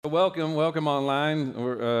welcome online.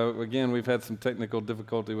 Again, we've had some technical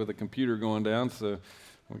difficulty with the computer going down, so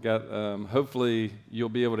we got. Hopefully, you'll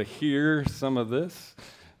be able to hear some of this.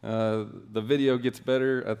 The video gets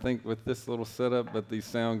better, I think, with this little setup, but the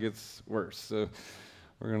sound gets worse. So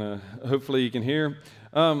we're gonna. Hopefully, you can hear.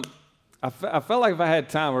 I felt like if I had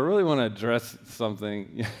time, I really want to address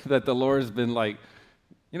something that the Lord's been like.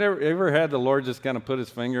 You ever had the Lord just kind of put His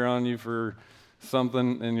finger on you for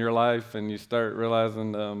something in your life, and you start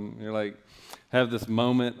realizing you're like have this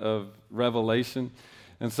moment of revelation.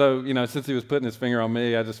 And so, since He was putting His finger on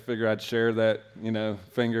me, I just figured I'd share that,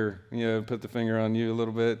 put the finger on you a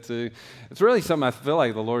little bit too. It's really something I feel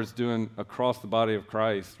like the Lord's doing across the body of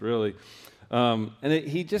Christ, really.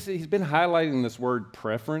 He's been highlighting this word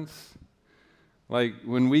preference. Like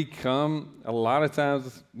when we come, a lot of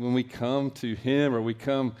times when we come to Him or we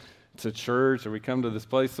come to church or we come to this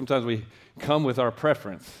place, sometimes we come with our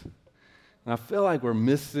preference. And I feel like we're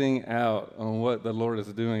missing out on what the Lord is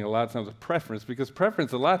doing a lot of times with preference, because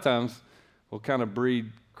preference a lot of times will kind of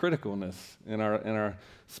breed criticalness in our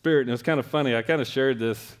spirit. And it was kind of funny. I kind of shared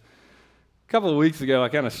this a couple of weeks ago. I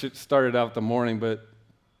kind of started out the morning, but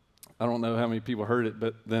I don't know how many people heard it,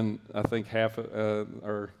 but then I think half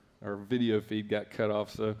our video feed got cut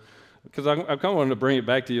off. So, because I kind of wanted to bring it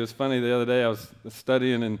back to you. It's funny, the other day I was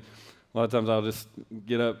studying, and a lot of times I'll just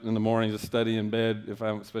get up in the morning, just study in bed,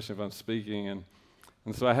 especially if I'm speaking, and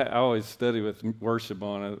so I always study with worship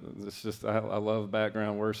on it. It's just I love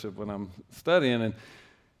background worship when I'm studying,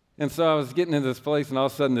 and so I was getting into this place, and all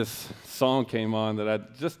of a sudden this song came on that I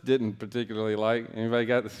just didn't particularly like. Anybody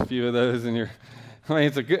got a few of those in your?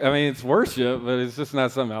 It's worship, but it's just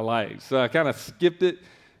not something I like. So I kind of skipped it,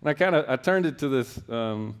 and I turned it to this.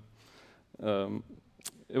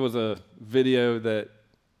 It was a video that.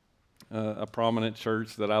 A prominent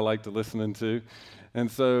church that I like to listen to.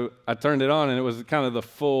 And so I turned it on, and it was kind of the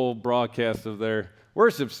full broadcast of their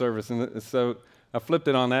worship service. And so I flipped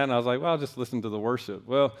it on that, and I was like, well, I'll just listen to the worship.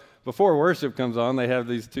 Well, before worship comes on, they have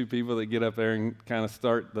these two people that get up there and kind of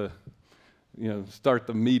start the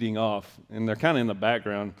meeting off. And they're kind of in the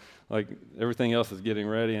background, like everything else is getting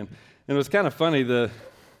ready. And it was kind of funny, this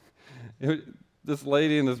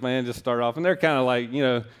lady and this man just start off, and they're kind of like,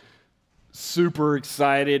 super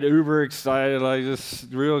excited, uber excited, like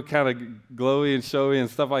just real kind of glowy and showy and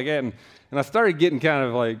stuff like that. And I started getting kind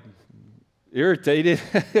of like irritated.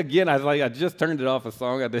 Again, I just turned it off a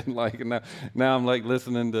song I didn't like, and now I'm like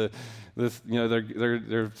listening to this,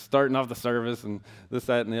 they're starting off the service and this,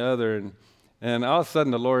 that, and the other. And all of a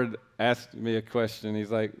sudden the Lord asked me a question. He's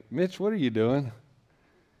like, Mitch, what are you doing?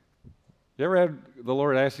 You ever had the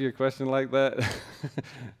Lord ask you a question like that?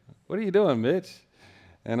 What are you doing, Mitch?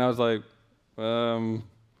 And I was like, should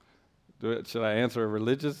I answer a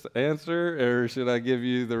religious answer, or should I give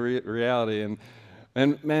you the reality?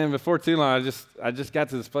 And man, before too long, I just got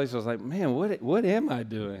to this place. I was like, man, what am I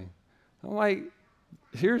doing? I'm like,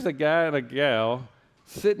 here's a guy and a gal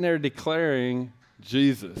sitting there declaring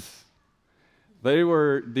Jesus. They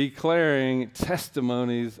were declaring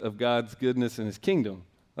testimonies of God's goodness and His kingdom,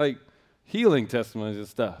 like healing testimonies and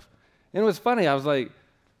stuff. And it was funny. I was like,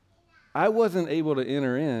 I wasn't able to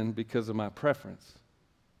enter in because of my preference.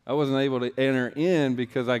 I wasn't able to enter in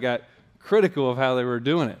because I got critical of how they were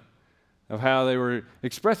doing it, of how they were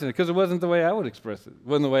expressing it, because it wasn't the way I would express it. It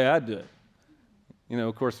wasn't the way I'd do it.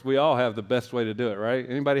 Of course, we all have the best way to do it, right?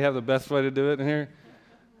 Anybody have the best way to do it in here?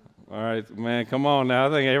 All right, man, come on now. I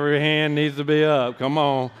think every hand needs to be up. Come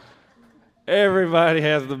on. Everybody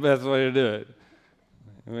has the best way to do it.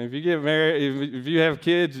 I mean, if you get married, if you have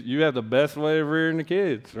kids, you have the best way of rearing the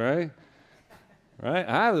kids, right? Right?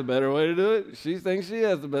 I have the better way to do it. She thinks she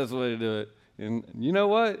has the best way to do it. And you know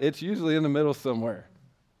what? It's usually in the middle somewhere,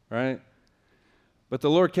 right? But the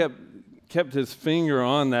Lord kept His finger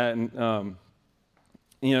on that, and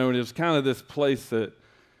it was kind of this place that,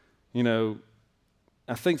 I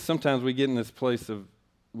think sometimes we get in this place of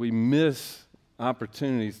we miss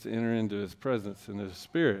opportunities to enter into His presence and His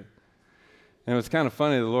Spirit. And it was kind of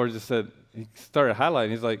funny. The Lord just said, He started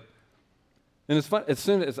highlighting. He's like, and it's fun. As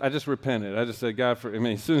soon as I just repented, I just said, God,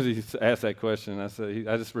 as soon as He asked that question, I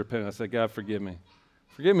just repented. I said, God, forgive me.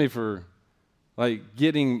 Forgive me for like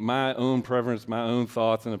getting my own preference, my own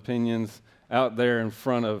thoughts and opinions out there in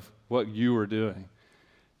front of what You were doing.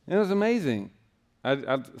 And it was amazing.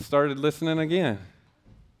 I started listening again.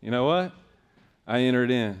 You know what? I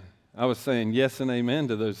entered in. I was saying yes and amen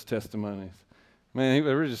to those testimonies. Man,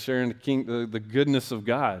 they were just sharing the goodness of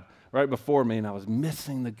God right before me, and I was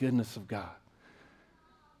missing the goodness of God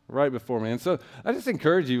right before me. And so I just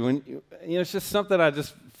encourage you, it's just something I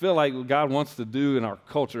just feel like God wants to do in our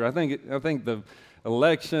culture. I think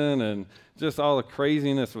election and just all the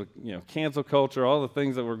craziness with, cancel culture, all the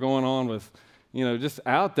things that were going on with, just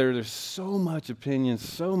out there. There's so much opinion,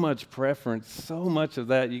 so much preference, so much of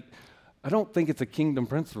that. I don't think it's a kingdom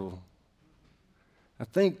principle. I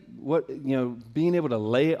think being able to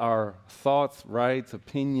lay our thoughts, rights,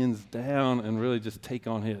 opinions down and really just take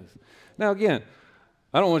on His. Now, again,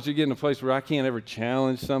 I don't want you to get in a place where I can't ever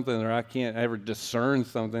challenge something or I can't ever discern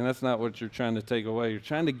something. That's not what you're trying to take away. You're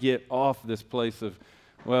trying to get off this place of,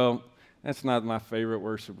 well, that's not my favorite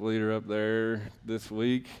worship leader up there this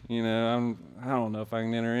week. I don't know if I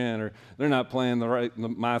can enter in, or they're not playing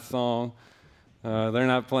my song. They're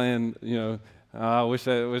not playing, I wish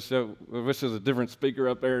there was a different speaker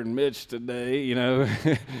up there than Mitch today,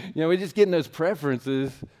 we just get in those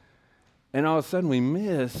preferences, and all of a sudden we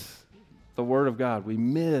miss the Word of God. We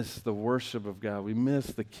miss the worship of God. We miss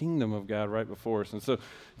the kingdom of God right before us. And so,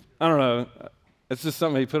 I don't know, it's just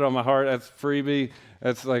something He put on my heart. That's freebie.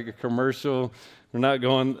 That's like a commercial. We're not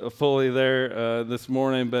going fully there this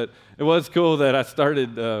morning, but it was cool that I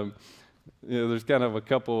started, there's kind of a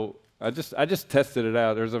couple. I just tested it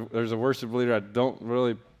out. There's a worship leader I don't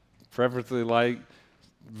really preferably like,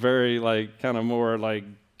 very kind of more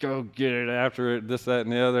go get it after it, this, that,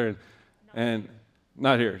 and the other, and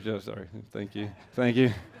not here. Joe, sorry. Thank you.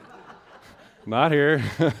 Not here.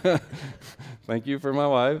 Thank you for my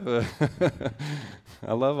wife.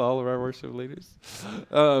 I love all of our worship leaders.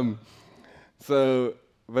 But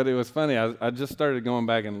it was funny. I just started going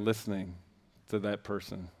back and listening to that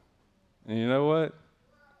person, and you know what?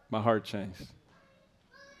 My heart changed.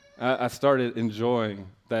 I started enjoying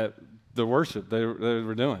the worship they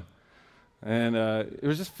were doing. And it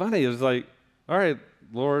was just funny. It was like, all right,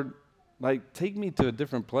 Lord, take me to a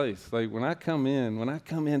different place. When I come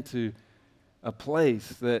into a place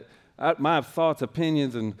that my thoughts,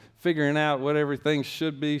 opinions, and figuring out what everything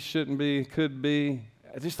should be, shouldn't be, could be,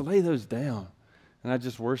 I just lay those down. And I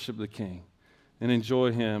just worship the King and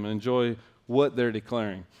enjoy Him and enjoy what they're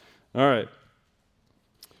declaring. All right.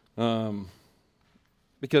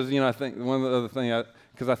 Because, I think one of the other things,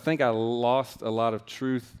 because I think I lost a lot of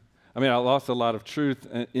truth. I lost a lot of truth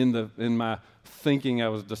in my thinking. I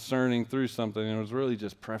was discerning through something, and it was really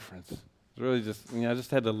just preference. It was really just, I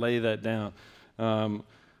just had to lay that down.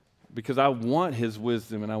 Because I want His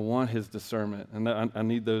wisdom and I want His discernment, and I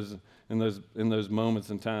need those in those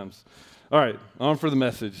moments and times. All right, on for the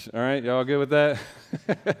message. All right, y'all good with that?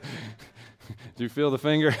 Do you feel the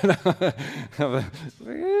finger?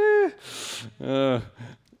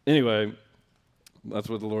 Anyway, that's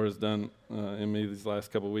what the Lord has done in me these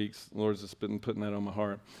last couple of weeks. The Lord's just been putting that on my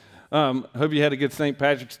heart. Hope you had a good St.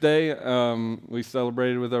 Patrick's Day. We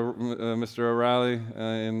celebrated with Mr. O'Reilly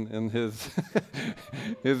and his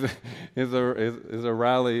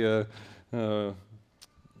O'Reilly.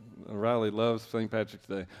 O'Reilly loves St. Patrick's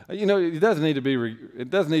Day. It does need to be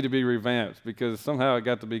revamped, because somehow it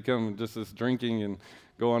got to become just this drinking and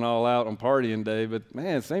going all out on partying day. But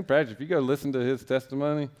man, St. Patrick, if you go listen to his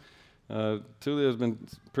testimony, Tulio's been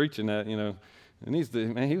preaching that, and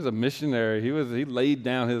he was a missionary. He laid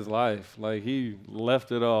down his life, he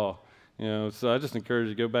left it all, So I just encourage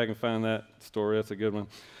you to go back and find that story. That's a good one.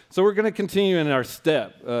 So we're going to continue in our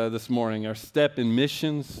step this morning, our step in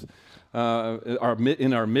missions.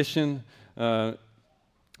 In our mission, and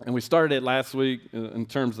we started it last week in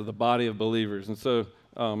terms of the body of believers. And so,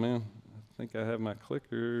 oh man, I think I have my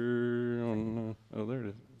clicker. Oh, there it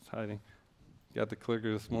is. It's hiding. Got the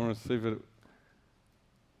clicker this morning. See if it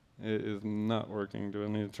is not working. Do I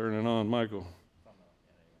need to turn it on, Michael?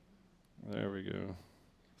 There we go.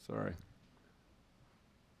 Sorry.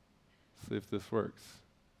 See if this works.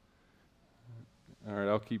 All right,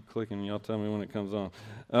 I'll keep clicking. Y'all tell me when it comes on.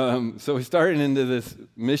 So we started into this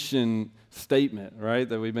mission statement, right,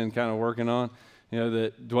 that we've been kind of working on.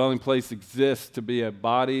 That Dwelling Place exists to be a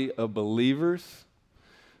body of believers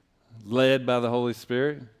led by the Holy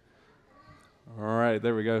Spirit. All right,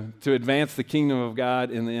 there we go. To advance the kingdom of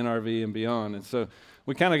God in the NRV and beyond. And so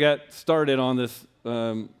we kind of got started on this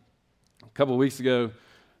a couple of weeks ago.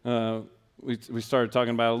 We started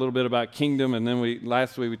talking about a little bit about kingdom, and then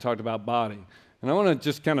last week we talked about body. And I want to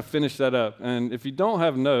just kind of finish that up. And if you don't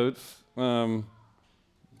have notes,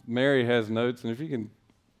 Mary has notes. And if you can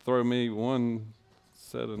throw me one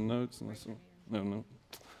set of notes. No.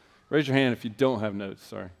 Raise your hand if you don't have notes.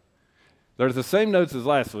 Sorry. They're the same notes as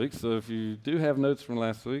last week. So if you do have notes from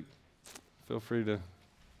last week, feel free to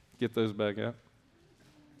get those back out.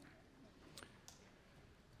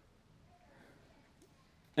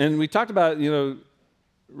 And we talked about,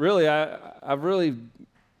 really, I've really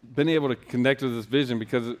been able to connect with this vision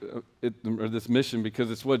or this mission, because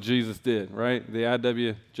it's what Jesus did, right? The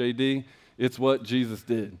IWJD, It's what Jesus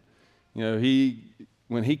did.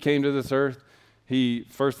 When he came to this earth,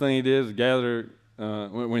 first thing he did is gather.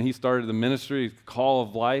 When he started the ministry, call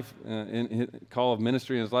of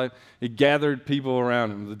ministry in his life, he gathered people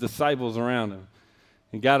around him, the disciples around him.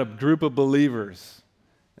 He got a group of believers,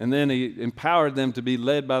 and then he empowered them to be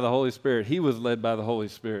led by the Holy Spirit. He was led by the Holy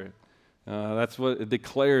Spirit. That's what it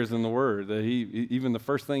declares in the Word, that even the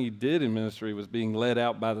first thing he did in ministry was being led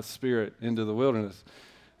out by the Spirit into the wilderness.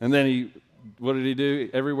 And then what did he do?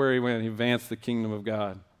 Everywhere he went, he advanced the kingdom of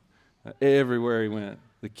God. Everywhere he went,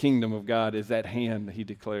 the kingdom of God is at hand, he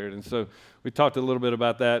declared. And so we talked a little bit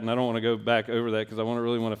about that, and I don't want to go back over that because I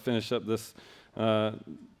really want to finish up this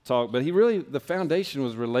talk. But the foundation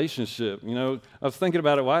was relationship. I was thinking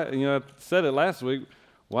about it. Why? I said it last week.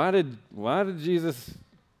 Why did Jesus?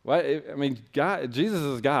 God. Jesus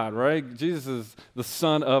is God, right? Jesus is the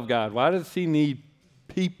Son of God. Why does he need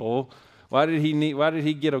people? Why did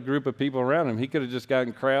he get a group of people around him? He could have just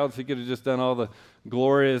gotten crowds. He could have just done all the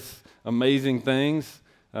glorious, amazing things.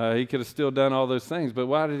 He could have still done all those things, but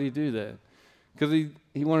why did he do that? Because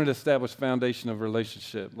he wanted to establish foundation of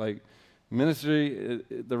relationship. Like ministry,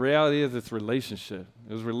 the reality is it's relationship.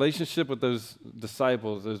 It was relationship with those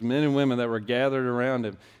disciples, those men and women that were gathered around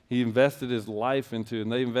him. He invested his life into, and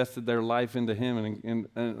they invested their life into him,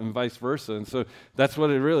 and vice versa. And so that's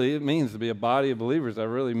what it means to be a body of believers. I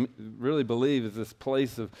really believe is this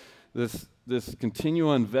place of this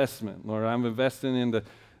continual investment. Lord, I'm investing into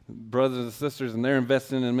brothers and sisters, and they're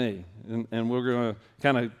investing in me. And we're going to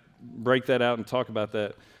kind of break that out and talk about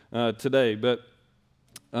that today. But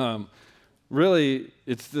really,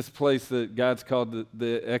 it's this place that God's called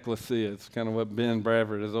the ecclesia. It's kind of what Ben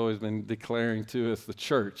Bradford has always been declaring to us, the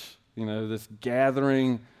church. This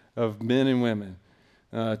gathering of men and women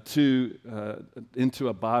into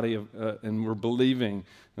a body of, and we're believing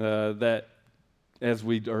that as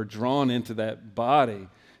we are drawn into that body,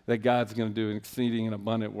 that God's going to do an exceeding and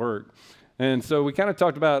abundant work. And so we kind of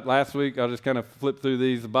talked about last week. I'll just kind of flip through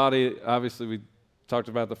these. The body, obviously, we talked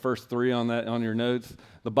about the first three on your notes.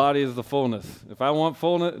 The body is the fullness. If I want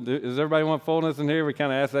fullness, does everybody want fullness in here? We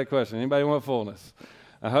kind of asked that question. Anybody want fullness?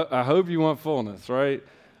 I hope you want fullness, right?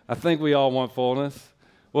 I think we all want fullness.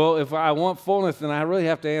 Well, if I want fullness, then I really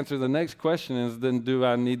have to answer the next question is, then do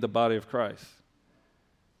I need the body of Christ?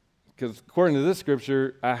 Because according to this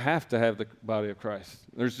scripture, I have to have the body of Christ.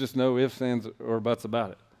 There's just no ifs, ands, or buts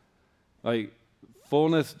about it. Like,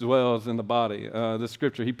 fullness dwells in the body. This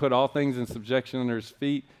scripture, he put all things in subjection under his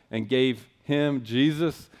feet and gave him,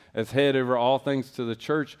 Jesus, as head over all things to the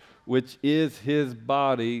church, which is his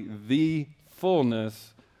body, the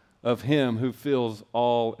fullness of him who fills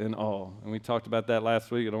all in all. And we talked about that last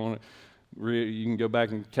week. I don't want to you can go back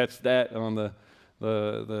and catch that on the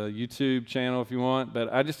YouTube channel if you want.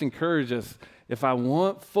 But I just encourage us, if I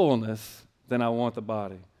want fullness, then I want the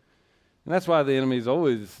body. And that's why the enemy is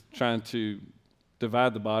always trying to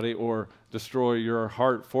divide the body or destroy your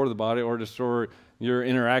heart for the body or destroy your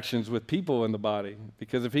interactions with people in the body.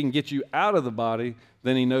 Because if he can get you out of the body,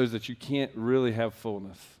 then he knows that you can't really have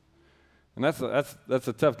fullness. And that's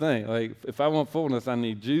a tough thing. Like, if I want fullness, I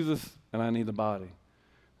need Jesus and I need the body.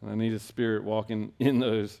 And I need a spirit walking in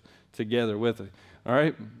those together with it. All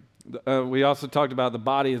right? We also talked about the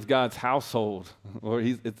body is God's household, or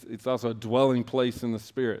it's also a dwelling place in the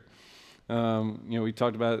spirit. We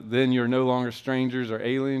talked about then you're no longer strangers or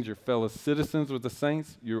aliens, you're fellow citizens with the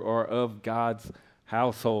saints. You are of God's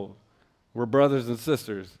household. We're brothers and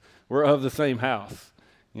sisters. We're of the same house.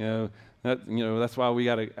 That's why we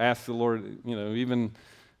got to ask the Lord,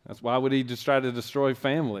 that's why would he just try to destroy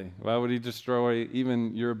family? Why would he destroy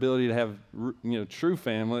even your ability to have, true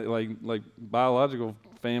family, like biological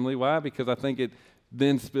family? Why? Because I think it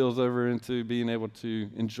then spills over into being able to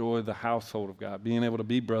enjoy the household of God, being able to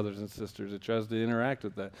be brothers and sisters. It tries to interact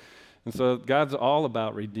with that. And so God's all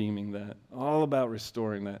about redeeming that, all about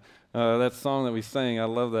restoring that. That song that we sang, I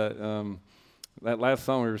love that. That last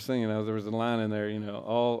song we were singing, there was a line in there,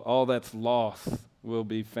 all that's lost will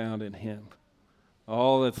be found in him.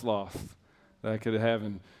 All that's lost that I could have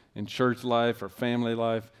in church life or family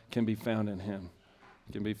life can be found in him.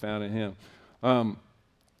 Can be found in him.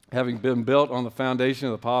 Having been built on the foundation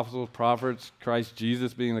of the apostles, prophets, Christ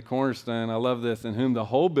Jesus being the cornerstone, I love this, in whom the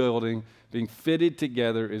whole building being fitted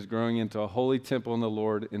together is growing into a holy temple in the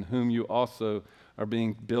Lord, in whom you also are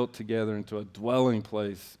being built together into a dwelling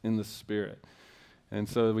place in the Spirit. And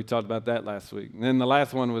so we talked about that last week. And then the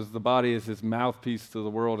last one was the body is his mouthpiece to the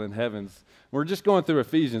world in heavens. We're just going through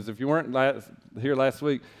Ephesians. If you weren't here last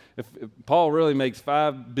week, if Paul really makes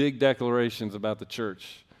 5 big declarations about the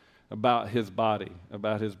church, about his body,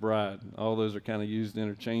 about his bride. All those are kind of used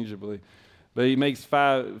interchangeably. But he makes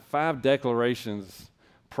five declarations,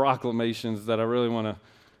 proclamations that I really want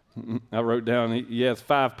to, I wrote down. He has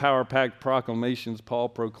 5 power-packed proclamations Paul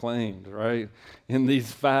proclaimed, right? In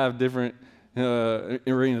these 5 different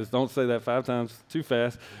arenas. Don't say that 5 times too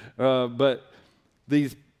fast. But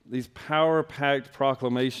these power-packed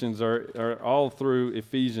proclamations are all through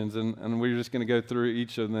Ephesians, and we're just going to go through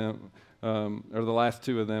each of them, or the last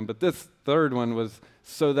 2 of them. But this third one was,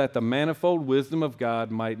 so that the manifold wisdom of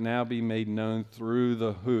God might now be made known through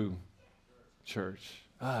the who? Church.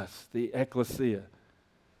 Us, the ecclesia.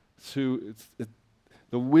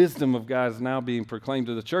 The wisdom of God is now being proclaimed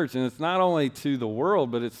to the church. And it's not only to the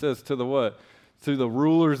world, but it says to the what? To the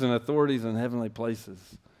rulers and authorities in heavenly places.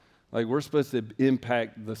 Like, we're supposed to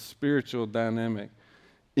impact the spiritual dynamic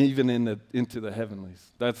even into the heavenlies.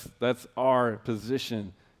 That's our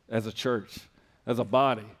position as a church, as a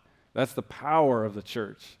body. That's the power of the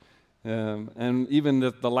church. And even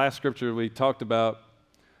the last scripture we talked about,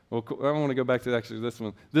 well, I want to go back to actually this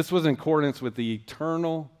one. This was in accordance with the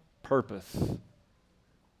eternal purpose.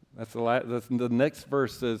 That's the next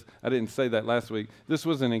verse says, I didn't say that last week. This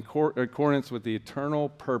was in accordance with the eternal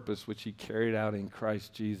purpose which he carried out in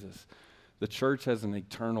Christ Jesus. The church has an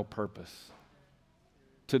eternal purpose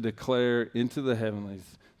to declare into the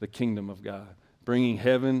heavenlies the kingdom of God, bringing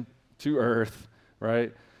heaven to earth,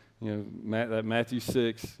 right? That Matthew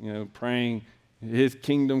 6, praying his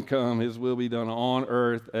kingdom come, his will be done on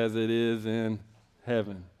earth as it is in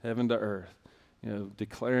heaven to earth.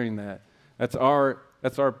 Declaring that. That's our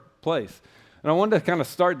place. And I wanted to kind of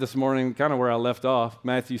start this morning kind of where I left off,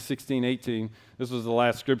 Matthew 16:18. This was the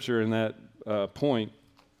last scripture in that point.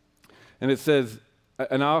 And it says,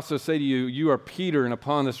 and I also say to you, you are Peter, and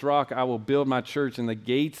upon this rock I will build my church, and the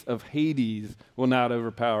gates of Hades will not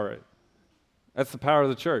overpower it. That's the power of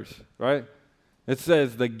the church, right? It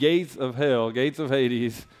says the gates of hell, gates of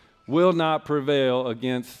Hades, will not prevail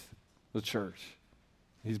against the church.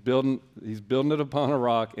 He's building it upon a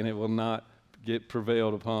rock, and it will not get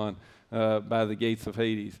prevailed upon by the gates of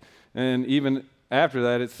Hades. And even after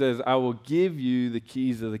that, it says, I will give you the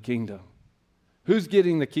keys of the kingdom. Who's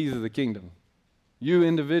getting the keys of the kingdom? You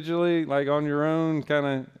individually, like on your own, kind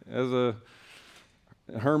of as a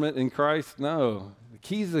hermit in Christ? No. The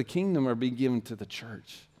keys of the kingdom are being given to the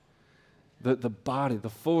church. The body, the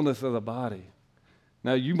fullness of the body.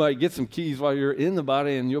 Now, you might get some keys while you're in the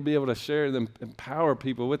body, and you'll be able to share them, empower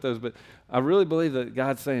people with those. But I really believe that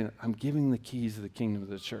God's saying, I'm giving the keys of the kingdom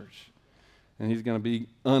to the church. And he's going to be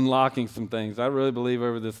unlocking some things. I really believe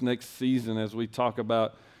over this next season, as we talk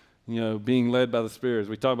about, being led by the Spirit, as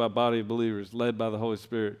we talk about body of believers, led by the Holy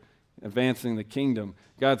Spirit, advancing the kingdom,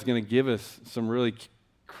 God's going to give us some really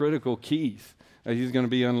critical keys that he's going to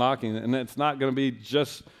be unlocking. And it's not going to be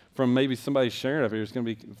just from maybe somebody sharing up here. It's going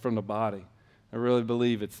to be from the body. I really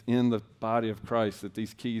believe it's in the body of Christ that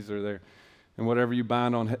these keys are there. And whatever you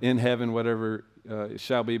bind in heaven, whatever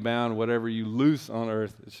shall be bound, whatever you loose on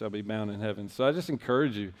earth, it shall be bound in heaven. So I just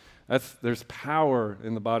encourage you. There's power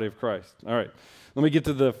in the body of Christ. All right, let me get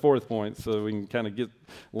to the 4th point so we can kind of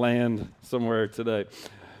land somewhere today.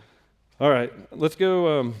 All right, let's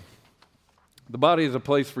go. The body is a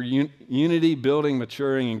place for unity, building,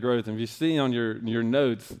 maturing, and growth. And if you see on your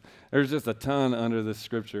notes, there's just a ton under this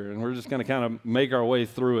scripture, and we're just going to kind of make our way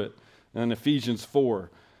through it in Ephesians 4.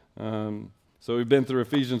 So we've been through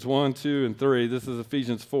Ephesians 1, 2, and 3. This is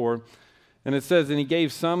Ephesians 4. And it says, and he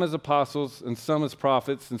gave some as apostles, and some as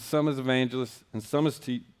prophets, and some as evangelists, and some as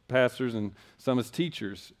pastors, and some as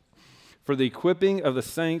teachers, for the equipping of the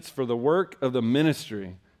saints for the work of the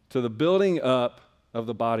ministry, to the building up of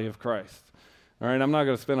the body of Christ. All right, I'm not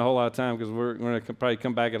going to spend a whole lot of time because we're going to probably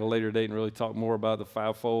come back at a later date and really talk more about the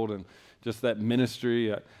fivefold and just that ministry.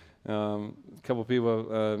 A couple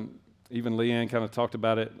people, even Leanne, kind of talked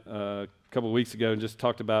about it a couple of weeks ago and just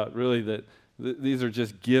talked about really that these are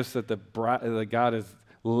just gifts that that God has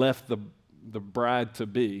left the bride to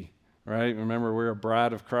be, right? Remember, we're a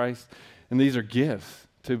bride of Christ, and these are gifts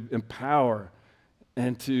to empower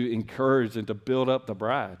and to encourage and to build up the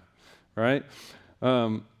bride, right?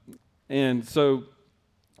 And so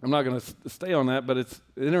I'm not going to stay on that, but it's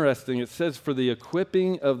interesting. It says for the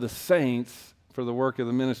equipping of the saints for the work of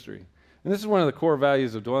the ministry. And this is one of the core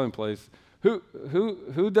values of Dwelling Place.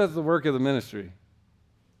 Who does the work of the ministry?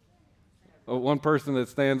 One person that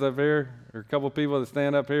stands up here, or a couple of people that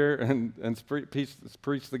stand up here and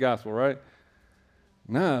preach the gospel, right?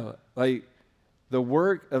 No, like the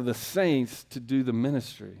work of the saints to do the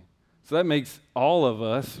ministry. So that makes all of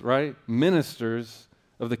us, right, ministers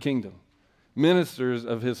of the kingdom, ministers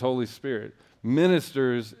of his Holy Spirit,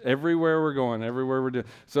 ministers everywhere we're going, everywhere we're doing.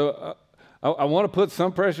 So I want to put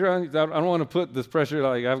some pressure on you. I don't want to put this pressure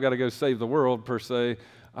like I've got to go save the world per se.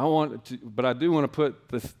 But I do want to put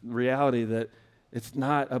this reality that it's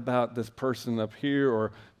not about this person up here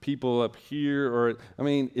or people up here,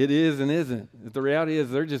 it is and isn't. The reality is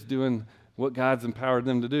they're just doing what God's empowered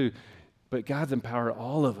them to do. But God's empowered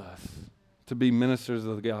all of us to be ministers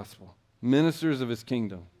of the gospel, ministers of his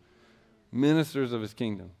kingdom,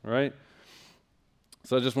 right?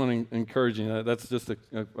 So I just want to encourage you. That's just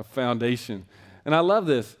a foundation. And I love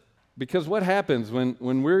this because what happens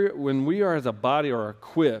when we are as a body are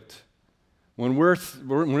equipped, when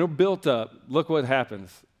we're built up, look what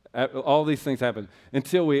happens. All these things happen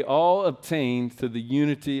until we all obtain to the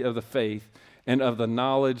unity of the faith and of the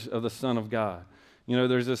knowledge of the Son of God.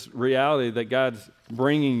 There's this reality that God's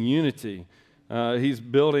bringing unity. He's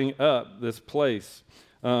building up this place.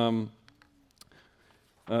 Let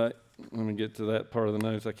me get to that part of the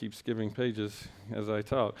notes. I keep skipping pages as I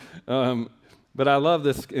talk. But I love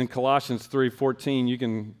this in Colossians 3:14. You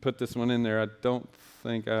can put this one in there. I don't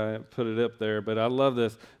think I put it up there, but I love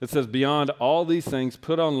this. It says, beyond all these things,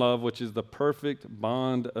 put on love, which is the perfect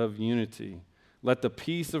bond of unity. Let the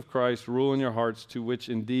peace of Christ rule in your hearts, to which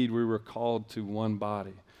indeed we were called to one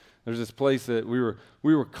body. There's this place that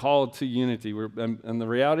we were called to unity. And the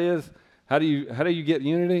reality is, how do you get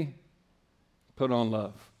unity? Put on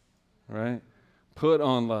love, right? Put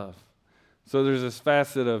on love. So there's this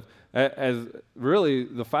facet of, as really,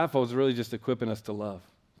 the fivefold is really just equipping us to love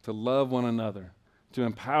one another, to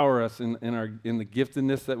empower us in the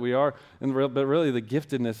giftedness that we are. But really, the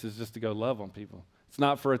giftedness is just to go love on people. It's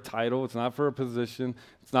not for a title. It's not for a position.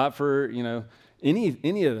 It's not for,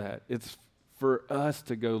 any of that. It's for us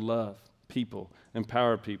to go love people,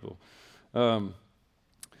 empower people. And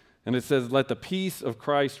it says, let the peace of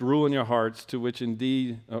Christ rule in your hearts, to which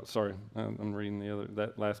indeed, I'm reading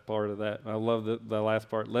that last part of that. I love the last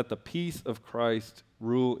part. Let the peace of Christ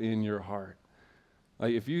rule in your heart.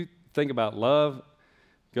 Like if you think about love,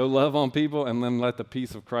 go love on people, and then let the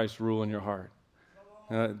peace of Christ rule in your heart.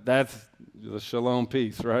 That's the shalom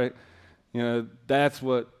peace, right? That's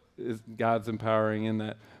what is God's empowering in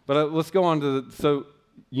that. But let's go on to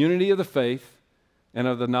unity of the faith and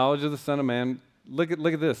of the knowledge of the Son of Man. Look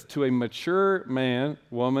at this. To a mature man,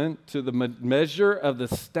 woman, to the measure of the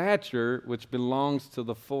stature which belongs to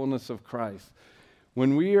the fullness of Christ.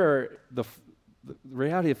 When we are the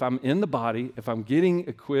reality, if I'm in the body, if I'm getting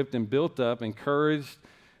equipped and built up, encouraged,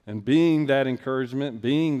 and being that encouragement,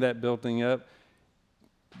 being that building up,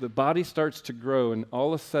 the body starts to grow, and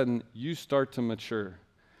all of a sudden, you start to mature.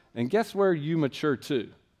 And guess where you mature to?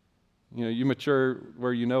 You mature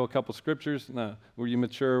where you know a couple scriptures? No. Where you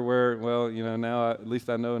mature where, now at least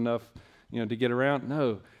I know enough, to get around?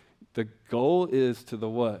 No. The goal is to the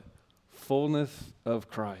what? Fullness of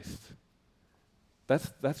Christ. That's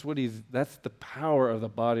the power of the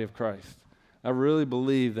body of Christ. I really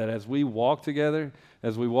believe that as we walk together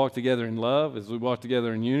in love, as we walk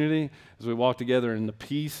together in unity, as we walk together in the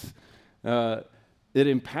peace, it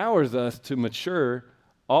empowers us to mature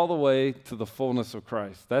all the way to the fullness of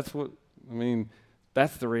Christ. That's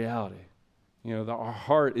the reality. Our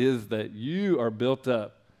heart is that you are built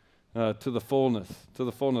up to the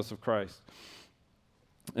fullness of Christ.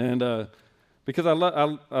 And because I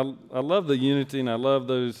love the unity, and I love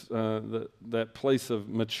those that place of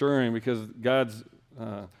maturing, because God's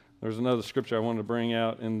there's another scripture I wanted to bring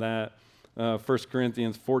out in that 1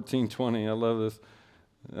 Corinthians 14:20. I love this.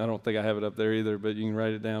 I don't think I have it up there either, but you can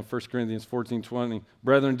write it down. 1 Corinthians 14:20.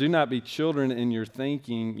 Brethren, do not be children in your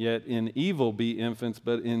thinking, yet in evil be infants,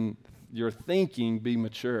 but in your thinking be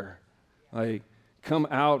mature. Like, come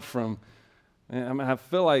out from, I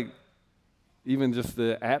feel like even just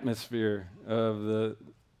the atmosphere of the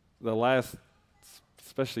last,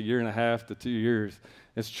 especially year and a half to 2 years,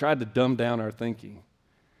 has tried to dumb down our thinking,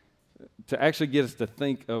 to actually get us to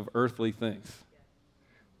think of earthly things,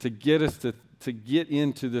 to get us to get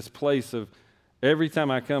into this place of every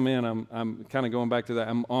time I come in, I'm kind of going back to that.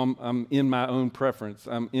 I'm in my own preference.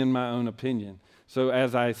 I'm in my own opinion. So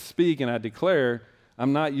as I speak and I declare,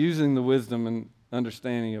 I'm not using the wisdom and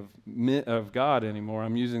understanding of God anymore.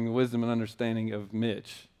 I'm using the wisdom and understanding of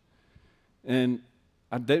Mitch. And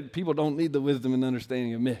people don't need the wisdom and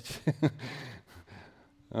understanding of Mitch.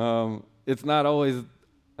 It's not always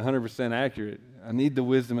 100% accurate. I need the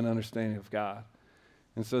wisdom and understanding of God.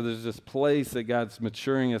 And so there's this place that God's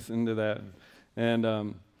maturing us into that. And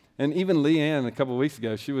even Leanne, a couple of weeks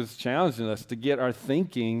ago, she was challenging us to get our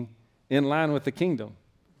thinking in line with the kingdom.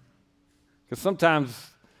 Because sometimes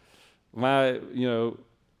I'm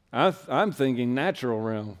thinking natural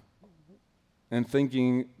realm, and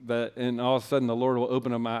thinking that, and all of a sudden the Lord will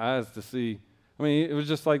open up my eyes to see, I mean, it was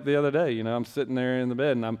just like the other day, I'm sitting there in the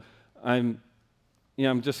bed and I'm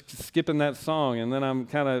just skipping that song, and then I'm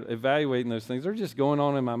kind of evaluating those things. They're just going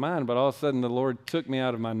on in my mind, but all of a sudden the Lord took me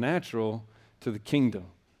out of my natural to the kingdom.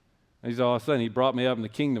 And all of a sudden he brought me up in the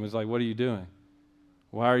kingdom. It's like, what are you doing?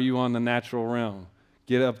 Why are you on the natural realm?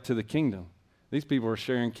 Get up to the kingdom. These people are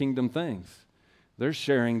sharing kingdom things. They're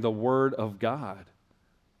sharing the word of God.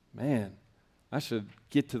 Man, I should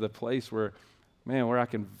get to the place where I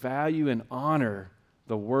can value and honor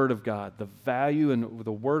the word of God, the value and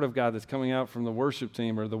the word of God that's coming out from the worship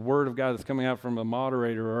team, or the word of God that's coming out from a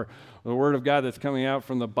moderator, or the word of God that's coming out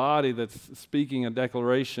from the body that's speaking a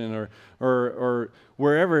declaration, or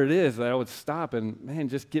wherever it is, that I would stop and,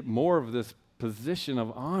 just get more of this position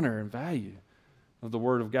of honor and value of the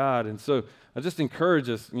word of God. And so I just encourage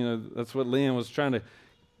us, that's what Leanne was trying to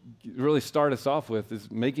really start us off with,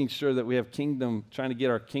 is making sure that we have trying to get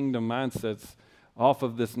our kingdom mindsets off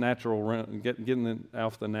of this natural realm, getting it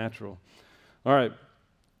off the natural. All right,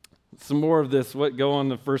 some more of this. Go on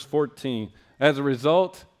to verse 14. As a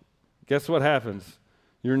result, guess what happens?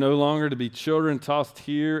 You're no longer to be children tossed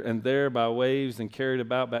here and there by waves and carried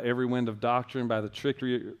about by every wind of doctrine, by the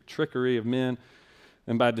trickery of men,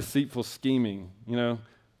 and by deceitful scheming.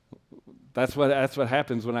 That's what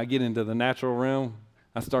happens when I get into the natural realm.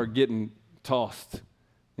 I start getting tossed.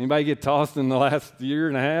 Anybody get tossed in the last year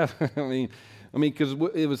and a half? I mean, because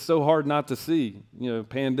it was so hard not to see.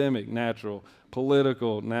 Pandemic, natural.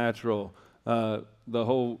 Political, natural. The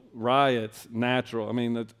whole riots, natural.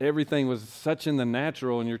 Everything was such in the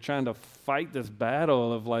natural, and you're trying to fight this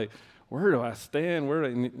battle of like, where do I stand?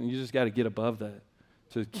 And you just got to get above that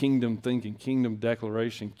to kingdom thinking, kingdom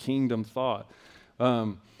declaration, kingdom thought.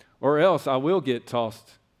 Or else I will get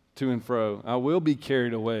tossed to and fro. I will be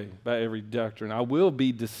carried away by every doctrine. I will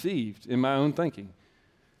be deceived in my own thinking.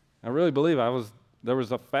 I really believe there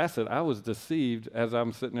was a facet I was deceived as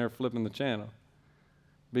I'm sitting there flipping the channel,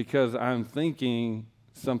 because I'm thinking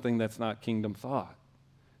something that's not kingdom thought.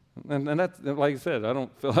 And that's, like I said, I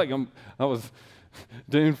don't feel like I was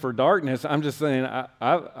doomed for darkness. I'm just saying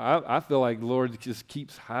I feel like the Lord just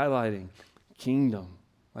keeps highlighting kingdom,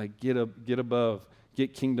 like get above,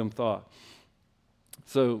 get kingdom thought.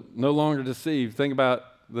 So no longer deceived. Think about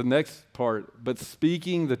the next part, but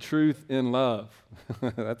speaking the truth in love.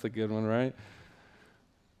 That's a good one, right?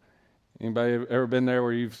 Anybody ever been there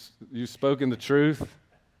where you've spoken the truth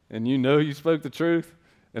and you spoke the truth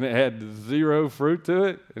and it had zero fruit to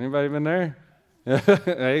it? Anybody been there?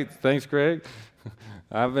 Hey, thanks, Craig.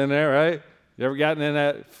 I've been there, right? You ever gotten in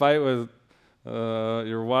that fight with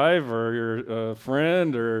your wife or your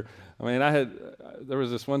friend? There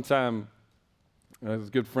was this one time, it was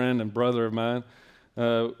a good friend and brother of mine.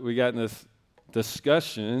 We got in this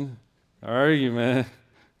discussion, argument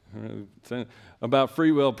about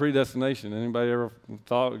free will predestination. Anybody ever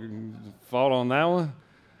fought on that one?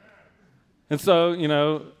 And so,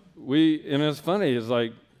 and it's funny. It's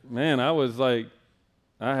like, man, I was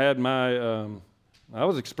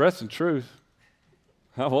expressing truth.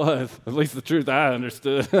 I was, at least the truth I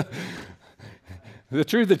understood. The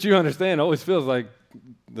truth that you understand always feels like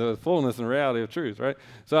the fullness and reality of truth, right?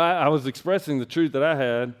 So I was expressing the truth that I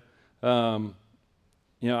had. But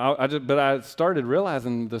I started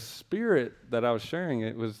realizing the spirit that I was sharing.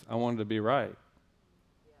 I wanted to be right.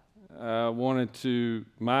 I wanted to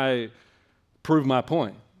prove my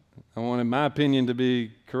point. I wanted my opinion to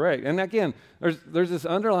be correct. And again, there's this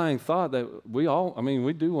underlying thought that we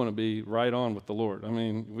do want to be right on with the Lord.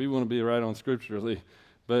 We want to be right on scripturally,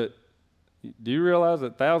 but do you realize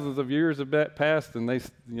that thousands of years have passed and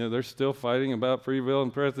they're still fighting about free will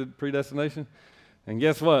and predestination? And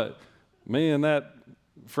guess what? Me and that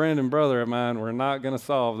friend and brother of mine were not going to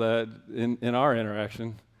solve that in our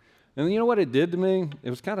interaction. And you know what it did to me? It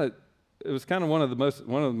was kind of one of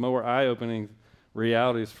the more eye-opening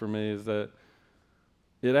realities for me, is that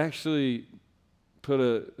it actually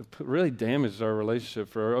really damaged our relationship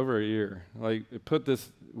for over a year. Like, it put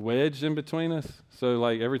this wedge in between us. So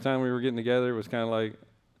like every time we were getting together, it was kind of like,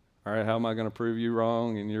 all right, how am I going to prove you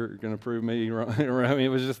wrong and you're going to prove me wrong? It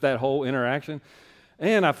was just that whole interaction.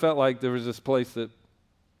 And I felt like there was this place that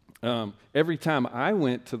every time I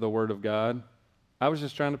went to the Word of God, I was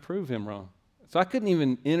just trying to prove him wrong. So I couldn't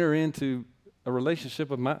even enter into a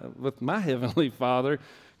relationship with my Heavenly Father,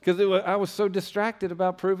 because I was so distracted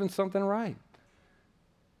about proving something right.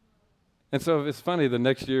 And so it's funny, the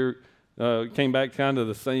next year came back kind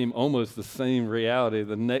of almost the same reality.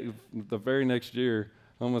 The very next year,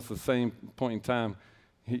 almost the same point in time,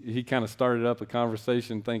 he kind of started up a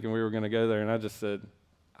conversation thinking we were going to go there, and I just said,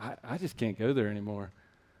 I just can't go there anymore.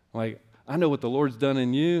 Like, I know what the Lord's done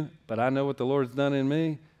in you, but I know what the Lord's done in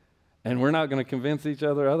me, And we're not going to convince each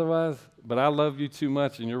other otherwise, but I love you too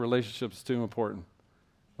much and your relationship's too important.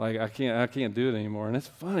 Like, I can't do it anymore. And it's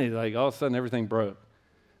funny, like, all of a sudden everything broke.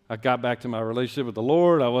 I got back to my relationship with the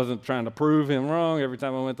Lord. I wasn't trying to prove him wrong every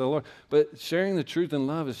time I went to the Lord. But sharing the truth in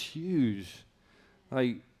love is huge.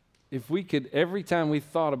 Like, if we could, every time we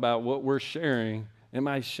thought about what we're sharing, am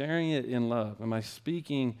I sharing it in love? Am I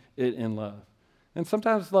speaking it in love? And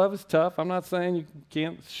sometimes love is tough. I'm not saying you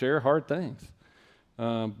can't share hard things,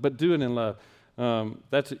 but do it in love.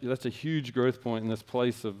 That's a huge growth point in this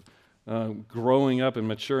place of growing up and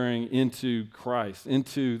maturing into Christ,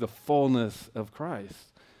 into the fullness of Christ.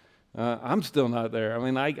 I'm still not there. I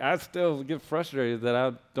mean, I still get frustrated that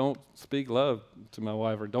I don't speak love to my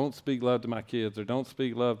wife or don't speak love to my kids or don't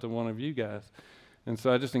speak love to one of you guys. And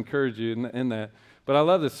so I just encourage you in that. But I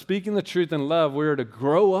love this. Speaking the truth in love, we're to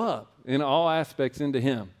grow up in all aspects into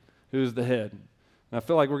him who is the head. And I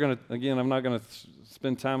feel like we're going to, again, I'm not going to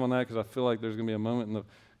spend time on that because I feel like there's going to be a moment in the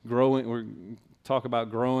growing, we're talk about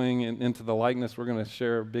growing into the likeness. We're going to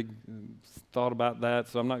share a big thought about that,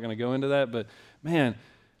 so I'm not going to go into that. But man,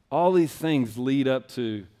 all these things lead up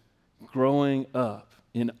to growing up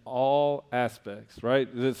in all aspects,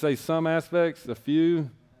 right? Did it say some aspects, a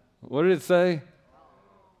few? What did it say?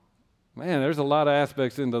 Man, there's a lot of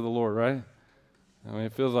aspects into the Lord, right? I mean,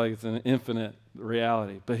 it feels like it's an infinite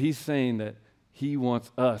reality. But he's saying that he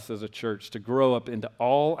wants us as a church to grow up into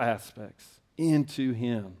all aspects, into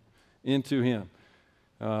him,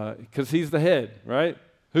 because he's the head, right?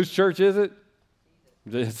 Whose church is it?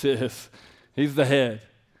 This is. He's the head.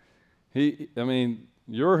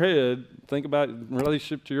 Your head, think about in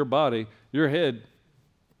relationship to your body, your head,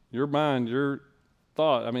 your mind, your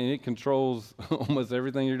thought, it controls almost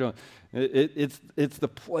everything you're doing. It's the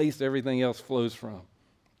place everything else flows from,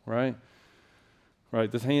 right? Right,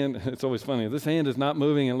 this hand, it's always funny. This hand is not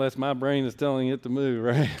moving unless my brain is telling it to move,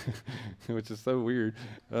 right? Which is so weird.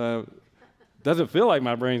 Doesn't feel like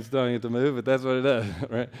my brain's telling it to move, but that's what it does,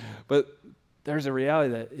 right? But there's a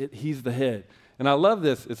reality that he's the head. And I love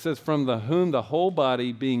this. It says, from whom the whole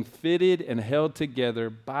body being fitted and held together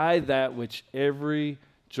by that which every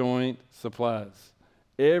joint supplies.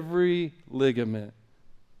 Every ligament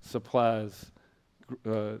supplies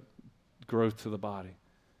growth to the body,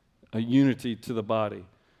 a unity to the body.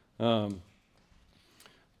 I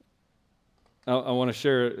want to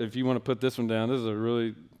share, if you want to put this one down, this is a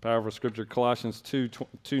really powerful scripture, Colossians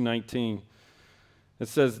 2:19. It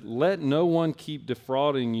says, let no one keep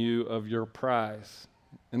defrauding you of your prize.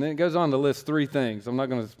 And then it goes on to list three things. I'm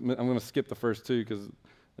going to skip the first two,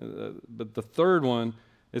 but the third one,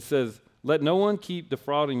 it says, let no one keep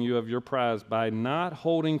defrauding you of your prize by not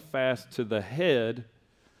holding fast to the head,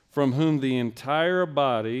 from whom the entire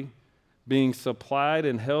body, being supplied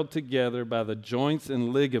and held together by the joints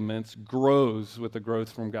and ligaments, grows with the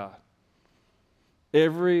growth from God.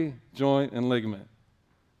 Every joint and ligament.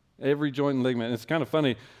 Every joint and ligament. It's kind of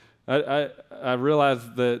funny. I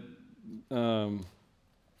realized that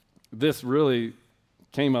this really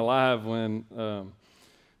came alive when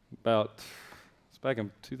it's back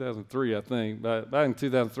in 2003, I think. Back in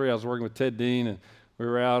 2003, I was working with Ted Dean, and we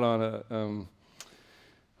were out on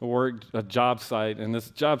a job site. And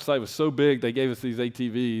this job site was so big, they gave us these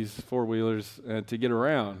ATVs, four-wheelers, to get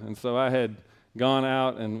around. And so I had gone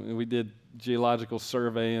out, and we did geological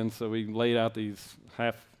surveying, so we laid out these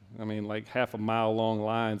half a mile long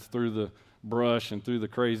lines through the brush and through the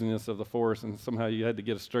craziness of the forest, and somehow you had to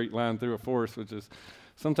get a straight line through a forest, which is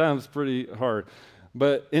sometimes pretty hard.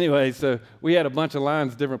 But anyway, so we had a bunch of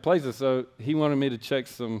lines different places, so he wanted me to check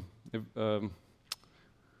some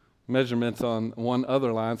measurements on one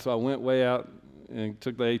other line, so I went way out and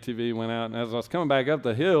took the ATV, went out, and as I was coming back up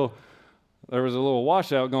the hill, there was a little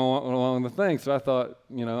washout going along the thing, so I thought,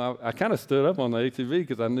 I kind of stood up on the ATV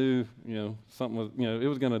because I knew, something was, it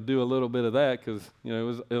was going to do a little bit of that because,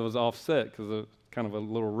 it was offset because kind of a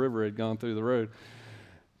little river had gone through the road.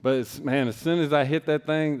 But as soon as I hit that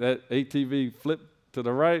thing, that ATV flipped to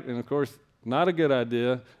the right, and of course, not a good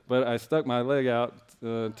idea, but I stuck my leg out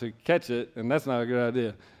to catch it, and that's not a good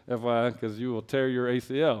idea, FYI, because you will tear your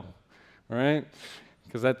ACL, right?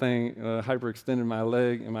 Because that thing hyperextended my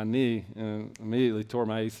leg and my knee and immediately tore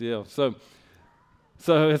my ACL. So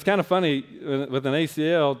it's kind of funny, with an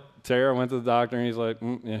ACL tear, I went to the doctor, and he's like,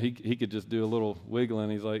 he could just do a little wiggling.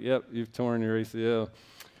 He's like, yep, you've torn your ACL.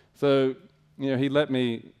 So, he let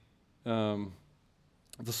me,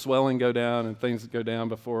 the swelling go down and things go down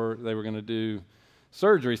before they were going to do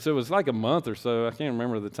surgery. So it was like a month or so. I can't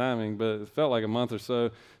remember the timing, but it felt like a month or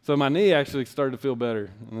so. So my knee actually started to feel better.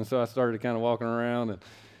 And so I started kind of walking around.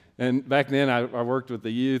 And back then, I worked with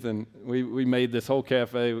the youth, and we made this whole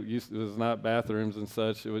cafe. It was not bathrooms and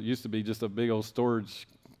such. It used to be just a big old storage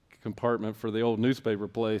compartment for the old newspaper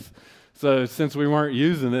place. So since we weren't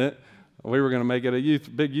using it, we were going to make it a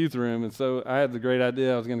big youth room. And so I had the great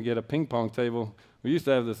idea I was going to get a ping pong table. We used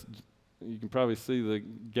to have this, you can probably see the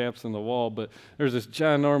gaps in the wall, but there's this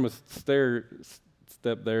ginormous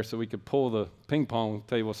step there so we could pull the ping pong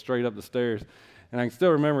table straight up the stairs. And I can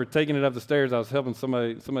still remember taking it up the stairs. I was helping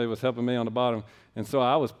somebody was helping me on the bottom. And so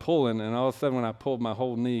I was pulling, and all of a sudden when I pulled, my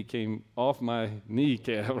whole knee came off my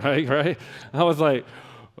kneecap, right? I was like,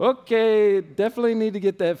 okay, definitely need to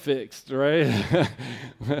get that fixed, right?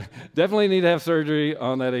 Definitely need to have surgery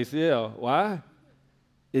on that ACL. Why?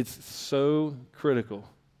 It's so critical.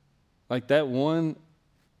 Like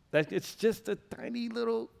it's just a tiny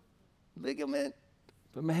little ligament.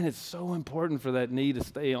 But man, it's so important for that knee to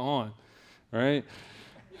stay on, right?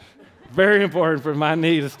 Very important for my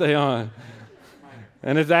knee to stay on.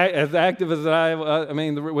 And as active as I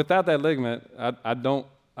mean, without that ligament, I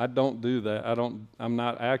don't do that. I'm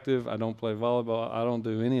not active. I don't play volleyball. I don't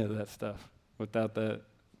do any of that stuff without that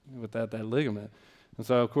ligament. And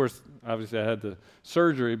so, of course, obviously I had the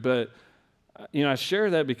surgery, but I share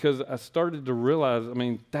that because I started to realize,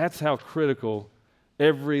 that's how critical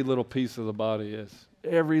every little piece of the body is.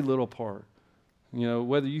 Every little part.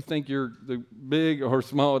 Whether you think you're big or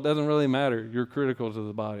small, it doesn't really matter. You're critical to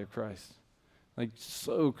the body of Christ. Like,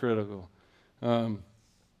 so critical. So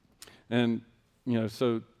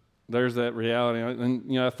there's that reality.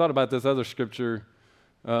 And, I thought about this other scripture.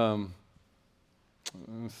 Let's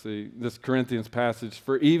see, this Corinthians passage.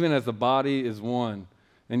 For even as the body is one,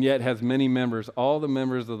 and yet has many members, all the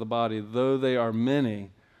members of the body, though they are many,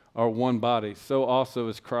 are one body. So also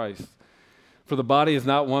is Christ. For the body is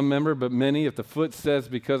not one member, but many. If the foot says,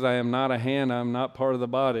 because I am not a hand, I am not part of the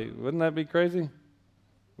body. Wouldn't that be crazy?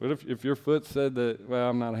 What if your foot said that, well,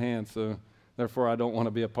 I'm not a hand, so therefore I don't want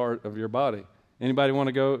to be a part of your body? Anybody want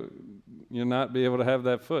to go, not be able to have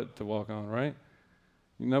that foot to walk on, right?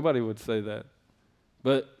 Nobody would say that.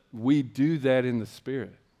 But we do that in the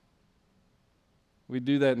Spirit. We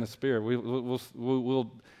do that in the Spirit.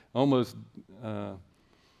 We'll almost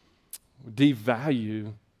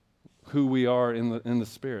devalue who we are in the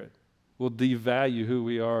Spirit. We'll devalue who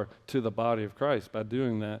we are to the body of Christ by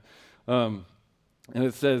doing that. And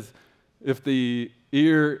it says, if the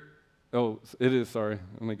ear, let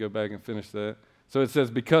me go back and finish that. So it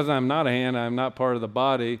says, because I'm not a hand, I am not part of the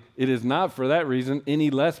body, it is not for that reason any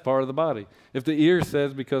less part of the body. If the ear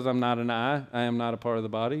says, because I'm not an eye, I am not a part of the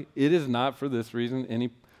body, it is not for this reason any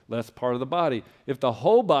less part of the body. If the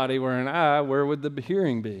whole body were an eye, where would the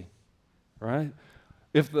hearing be? Right?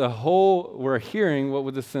 If the whole were hearing, what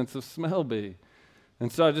would the sense of smell be?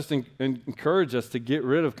 And so I just encourage us to get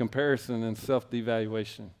rid of comparison and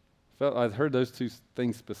self-devaluation. I heard those two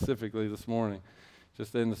things specifically this morning,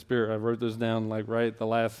 just in the Spirit. I wrote those down right at the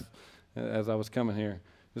last, as I was coming here.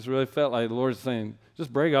 Just really felt like the Lord's saying,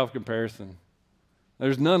 just break off comparison.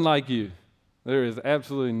 There's none like you. There is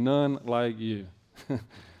absolutely none like you.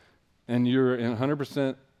 And you're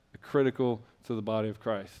 100% critical to the body of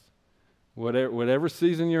Christ. Whatever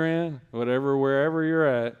season you're in, wherever you're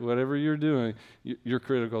at, whatever you're doing, you're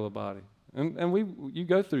critical of the body. And you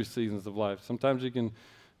go through seasons of life. Sometimes you can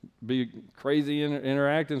be crazy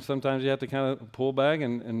interacting. Sometimes you have to kind of pull back,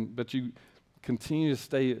 but you continue to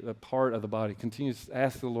stay a part of the body. Continue to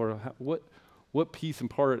ask the Lord, what piece and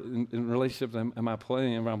part in relationship am I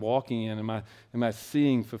playing? Am I walking in? Am I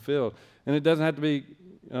seeing fulfilled? And it doesn't have to be.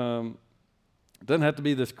 It doesn't have to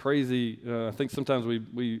be this crazy. I think sometimes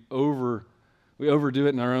we overdo it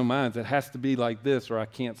in our own minds. It has to be like this, or I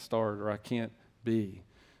can't start, or I can't be.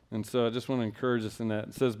 And so I just want to encourage us in that.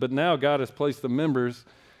 It says, but now God has placed the members,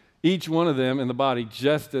 each one of them in the body,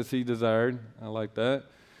 just as He desired. I like that.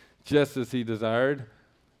 Just as He desired.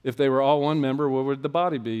 If they were all one member, what would the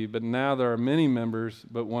body be? But now there are many members,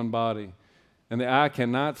 but one body. And the eye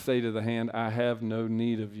cannot say to the hand, I have no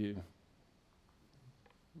need of you.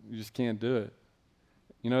 You just can't do it.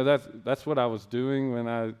 That's what I was doing when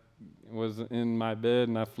I was in my bed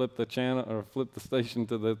and I flipped the channel or flipped the station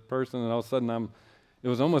to the person, and all of a sudden it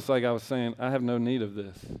was almost like I was saying, I have no need of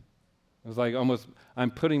this. It was like almost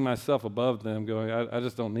I'm putting myself above them, going, I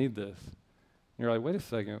just don't need this. And you're like, wait a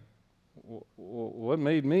second, what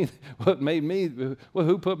made me?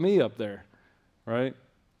 Who put me up there, right?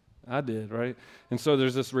 I did, right? And so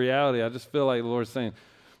there's this reality. I just feel like the Lord's saying,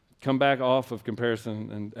 come back off of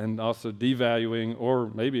comparison and also devaluing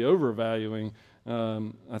or maybe overvaluing.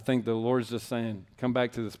 I think the Lord's just saying, come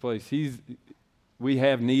back to this place. We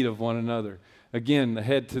have need of one another. Again, the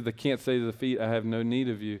head can't say to the feet, I have no need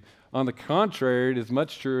of you. On the contrary, it is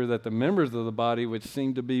much truer that the members of the body which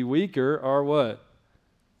seem to be weaker are what?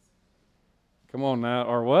 Come on now,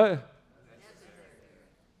 are what? Necessary.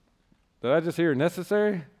 Did I just hear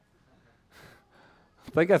necessary? I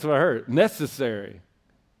think that's what I heard. Necessary.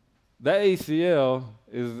 That ACL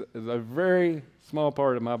is a very small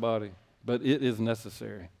part of my body, but it is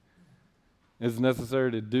necessary. It's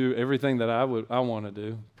necessary to do everything that I want to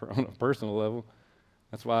do on a personal level.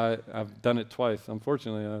 That's why I've done it twice.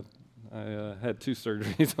 Unfortunately, I had 2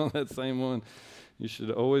 surgeries on that same one. You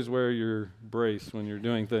should always wear your brace when you're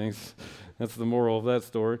doing things. That's the moral of that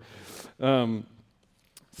story. But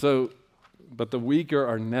the weaker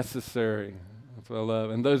are necessary. That's what I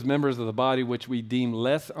love. And those members of the body which we deem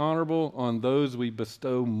less honorable, on those we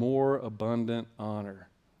bestow more abundant honor.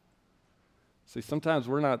 See, sometimes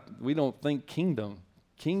we don't think kingdom.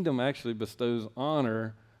 Kingdom actually bestows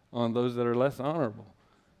honor on those that are less honorable.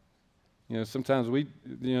 You know, sometimes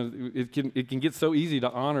it can get so easy to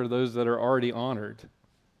honor those that are already honored.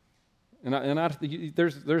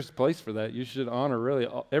 There's a place for that. You should honor really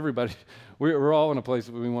everybody. We're all in a place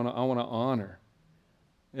that I want to honor.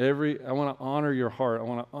 I want to honor your heart. I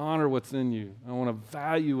want to honor what's in you. I want to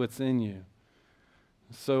value what's in you.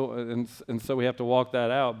 So we have to walk that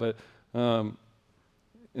out. But I'm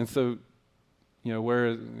just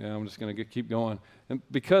going to keep going. And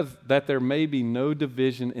because that there may be no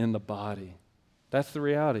division in the body. That's the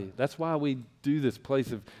reality. That's why we do this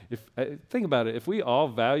place of, think about it, if we all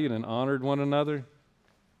valued and honored one another,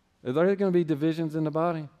 are there going to be divisions in the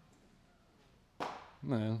body?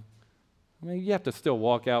 No. I mean, you have to still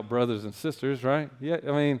walk out brothers and sisters, right? Yeah.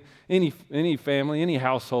 I mean, any family, any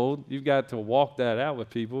household, you've got to walk that out with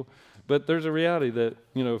people. But there's a reality that,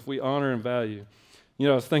 if we honor and value.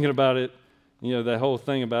 I was thinking about it, that whole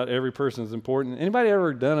thing about every person is important. Anybody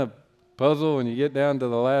ever done a puzzle and you get down to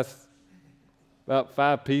the last about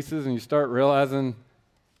 5 pieces and you start realizing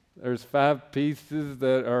there's 5 pieces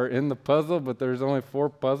that are in the puzzle, but there's only 4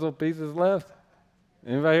 puzzle pieces left?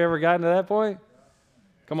 Anybody ever gotten to that point?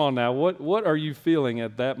 Come on now, what are you feeling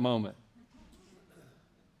at that moment?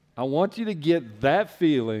 I want you to get that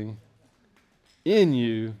feeling in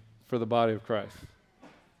you for the body of Christ.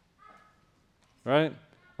 Right?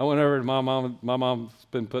 I went over to my mom. My mom's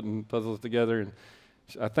been putting puzzles together, and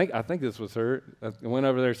I think this was her. I went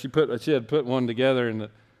over there. She had put one together, and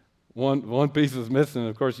one piece was missing.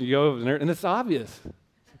 Of course, you go over there, and it's obvious. So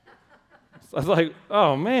I was like,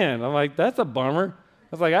 oh man! I'm like, that's a bummer. I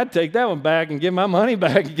was like, I'd take that one back and get my money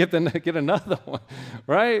back and get another one,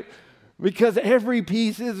 right? Because every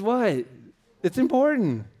piece is what? It's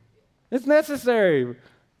important. It's necessary.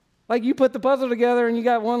 Like you put the puzzle together and you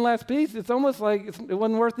got one last piece, it's almost like it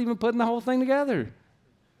wasn't worth even putting the whole thing together,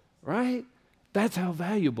 right? That's how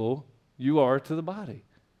valuable you are to the body.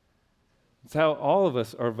 It's how all of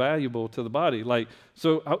us are valuable to the body.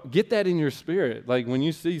 So get that in your spirit. Like when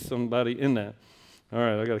you see somebody in that. All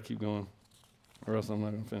right, I got to keep going, or else I'm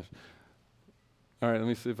not going to finish. All right, let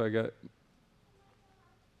me see if I got.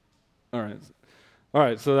 All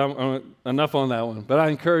right. So enough on that one. But I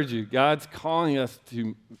encourage you. God's calling us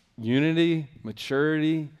to unity,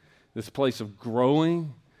 maturity, this place of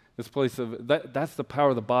growing, this place of that's the power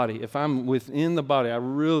of the body. If I'm within the body, I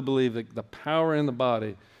really believe that the power in the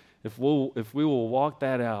body, if we will walk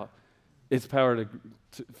that out, it's power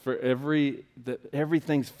for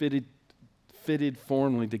everything's fitted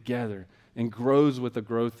formally together and grows with the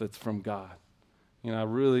growth that's from God. I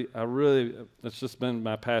really, that's just been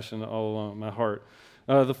my passion all along, my heart.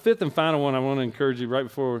 The 5th and final one I want to encourage you right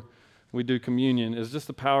before we do communion is just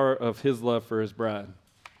the power of His love for His bride,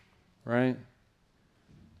 right?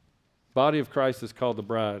 Body of Christ is called the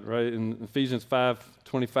bride, right? In Ephesians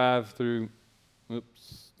 5:25 through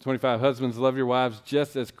 25, husbands, love your wives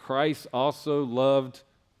just as Christ also loved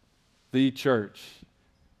the church,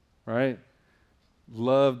 right?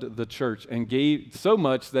 Loved the church and gave so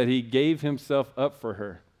much that He gave Himself up for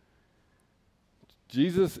her.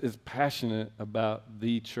 Jesus is passionate about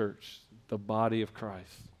the church, the body of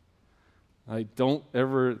Christ. Don't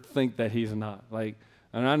ever think that He's not.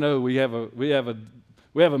 And I know we have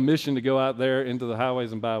a mission to go out there into the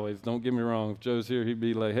highways and byways. Don't get me wrong. If Joe's here, he'd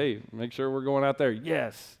be like, hey, make sure we're going out there.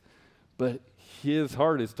 Yes. But His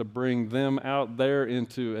heart is to bring them out there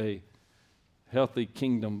into a healthy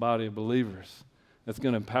kingdom body of believers that's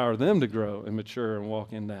going to empower them to grow and mature and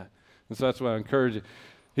walk in that. And so that's why I encourage you.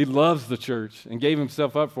 He loves the church and gave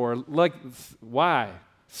Himself up for her. Why?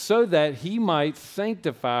 So that He might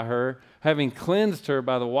sanctify her, having cleansed her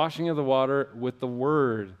by the washing of the water with the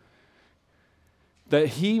word, that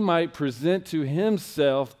He might present to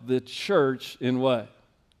Himself the church in what?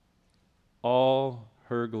 all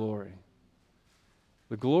her glory.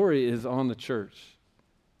 The glory is on the church.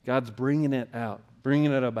 God's bringing it out,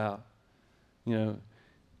 bringing it about,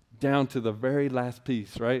 down to the very last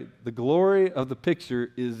piece, right? The glory of the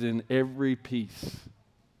picture is in every piece,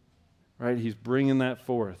 right? He's bringing that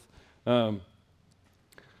forth.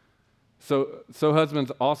 So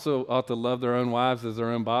husbands also ought to love their own wives as their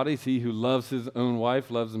own bodies. He who loves his own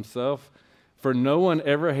wife loves himself. For no one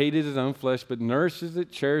ever hated his own flesh, but nourishes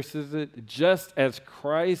it, cherishes it, just as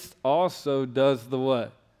Christ also does the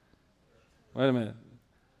what? Wait a minute.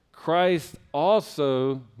 Christ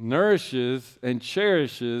also nourishes and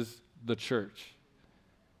cherishes the church,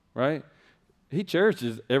 right? He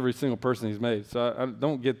cherishes every single person he's made, so I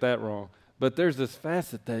don't get that wrong. But there's this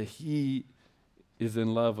facet that he is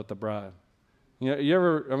in love with the bride.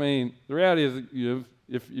 The reality is,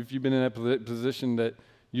 if you've been in that position that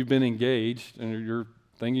you've been engaged and you're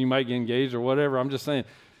thinking you might get engaged or whatever, I'm just saying,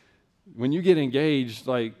 when you get engaged,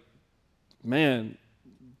 man,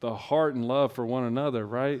 the heart and love for one another,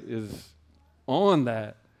 right, is on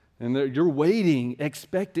that. And you're waiting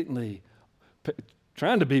expectantly,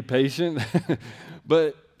 trying to be patient.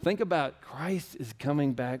 But think about Christ is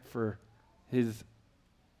coming back for his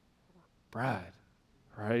bride,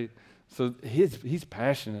 right? So he's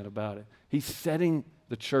passionate about it. He's setting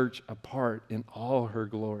the church apart in all her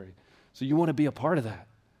glory. So you want to be a part of that.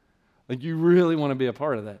 You really want to be a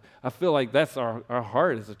part of that. I feel like that's our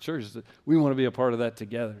heart as a church. That we want to be a part of that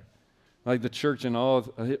together. Like the church in all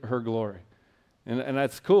of her glory. And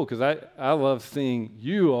that's cool because I love seeing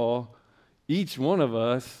you all, each one of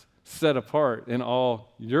us, set apart in all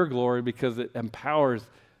your glory because it empowers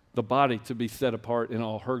the body to be set apart in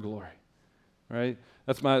all her glory. Right?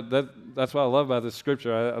 That's what I love about this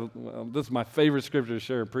scripture. This is my favorite scripture to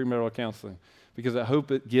share in premarital counseling because I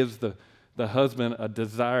hope it gives the husband a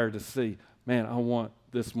desire to see, man, I want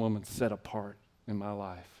this woman set apart in my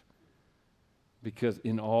life because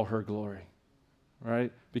in all her glory,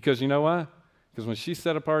 right? Because you know why? Because when she's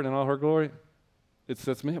set apart in all her glory, it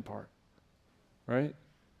sets me apart, right?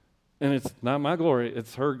 And it's not my glory,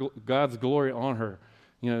 it's God's glory on her.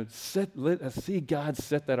 Let us see God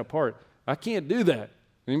set that apart. I can't do that.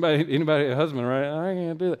 Anybody a husband, right? I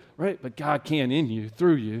can't do that, right? But God can in you,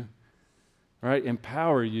 through you, right?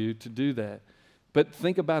 Empower you to do that. But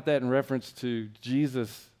think about that in reference to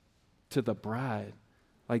Jesus, to the bride.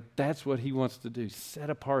 That's what he wants to do,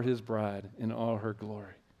 set apart his bride in all her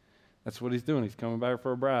glory. That's what he's doing. He's coming back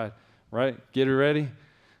for a bride, right? Get her ready.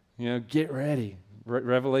 Get ready.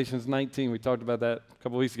 Revelations 19, we talked about that a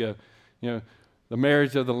couple weeks ago. The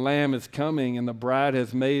marriage of the Lamb is coming, and the bride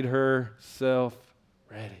has made herself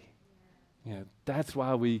ready. That's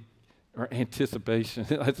why we are anticipation.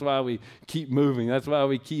 That's why we keep moving. That's why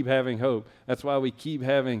we keep having hope. That's why we keep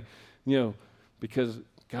having, because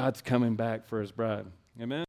God's coming back for his bride. Amen?